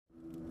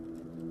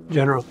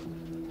General.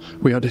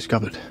 We are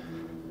discovered.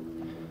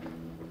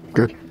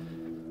 Good.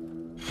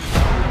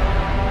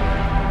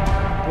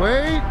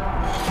 Wait!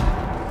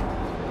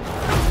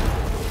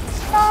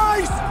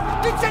 Nice!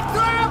 It's a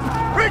trap!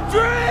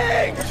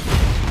 Retreat!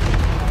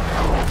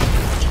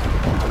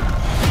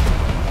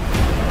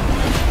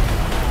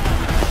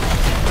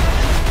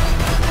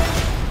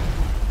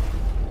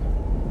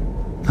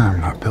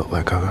 I'm not built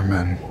like other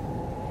men.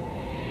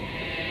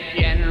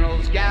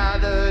 Generals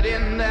gathered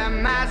in their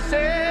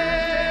masses.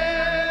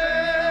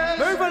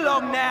 Move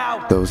along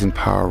now! Those in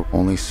power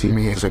only see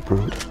me as a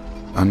brute,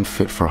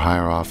 unfit for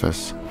higher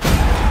office.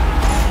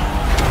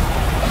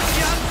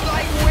 Just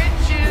like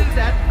witches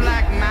at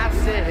black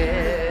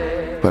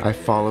masses. But I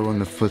follow in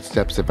the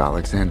footsteps of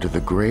Alexander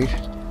the Great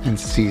and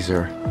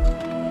Caesar.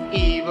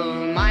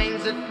 Evil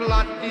minds that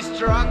plot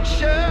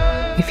destruction.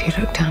 If you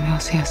look down, you'll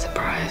see a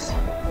surprise.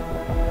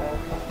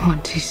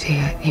 Once you see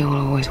it, you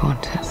will always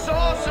want it.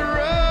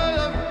 Sorcerer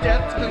of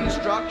death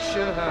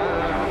construction.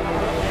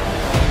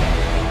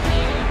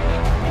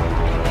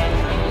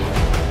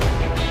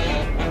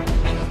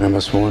 I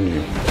must warn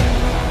you,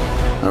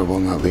 I will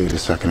not lead a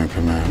second in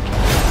command.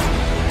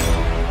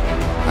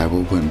 I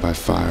will win by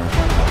fire.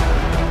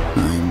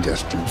 I am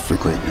destined for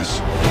greatness.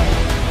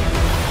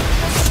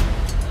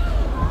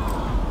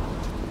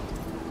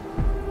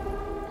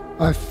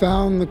 I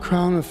found the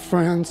crown of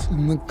France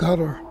in the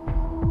gutter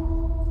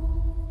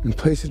and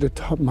placed it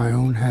atop my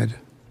own head.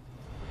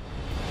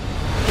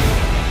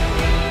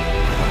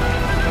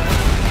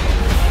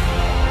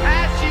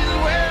 Ashes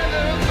where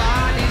the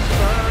body's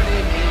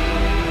burning.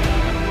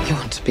 You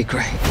want to be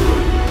great,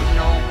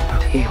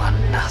 but you are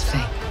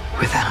nothing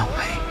without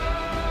me.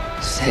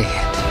 Say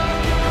it.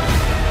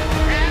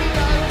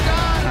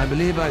 I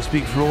believe I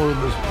speak for all of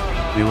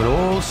us. We will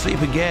all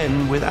sleep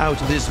again without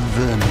this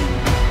vermin.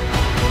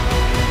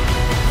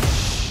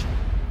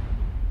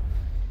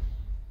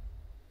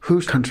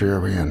 Whose country are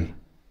we in?